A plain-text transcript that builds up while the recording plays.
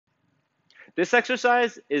This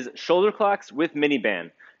exercise is shoulder clocks with mini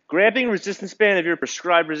band. Grabbing resistance band of your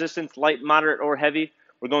prescribed resistance, light, moderate, or heavy,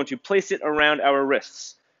 we're going to place it around our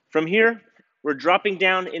wrists. From here, we're dropping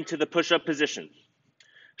down into the push-up position.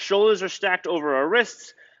 Shoulders are stacked over our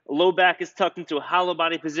wrists. Low back is tucked into a hollow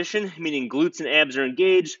body position, meaning glutes and abs are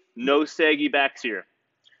engaged. No saggy backs here.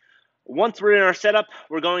 Once we're in our setup,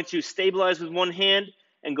 we're going to stabilize with one hand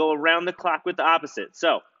and go around the clock with the opposite.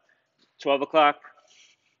 So 12 o'clock,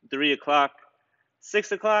 3 o'clock,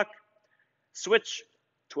 6 o'clock, switch,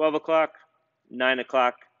 12 o'clock, 9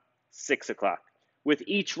 o'clock, 6 o'clock. With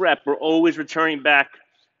each rep, we're always returning back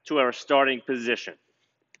to our starting position.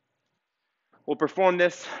 We'll perform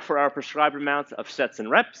this for our prescribed amounts of sets and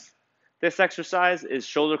reps. This exercise is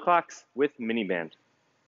shoulder clocks with mini band.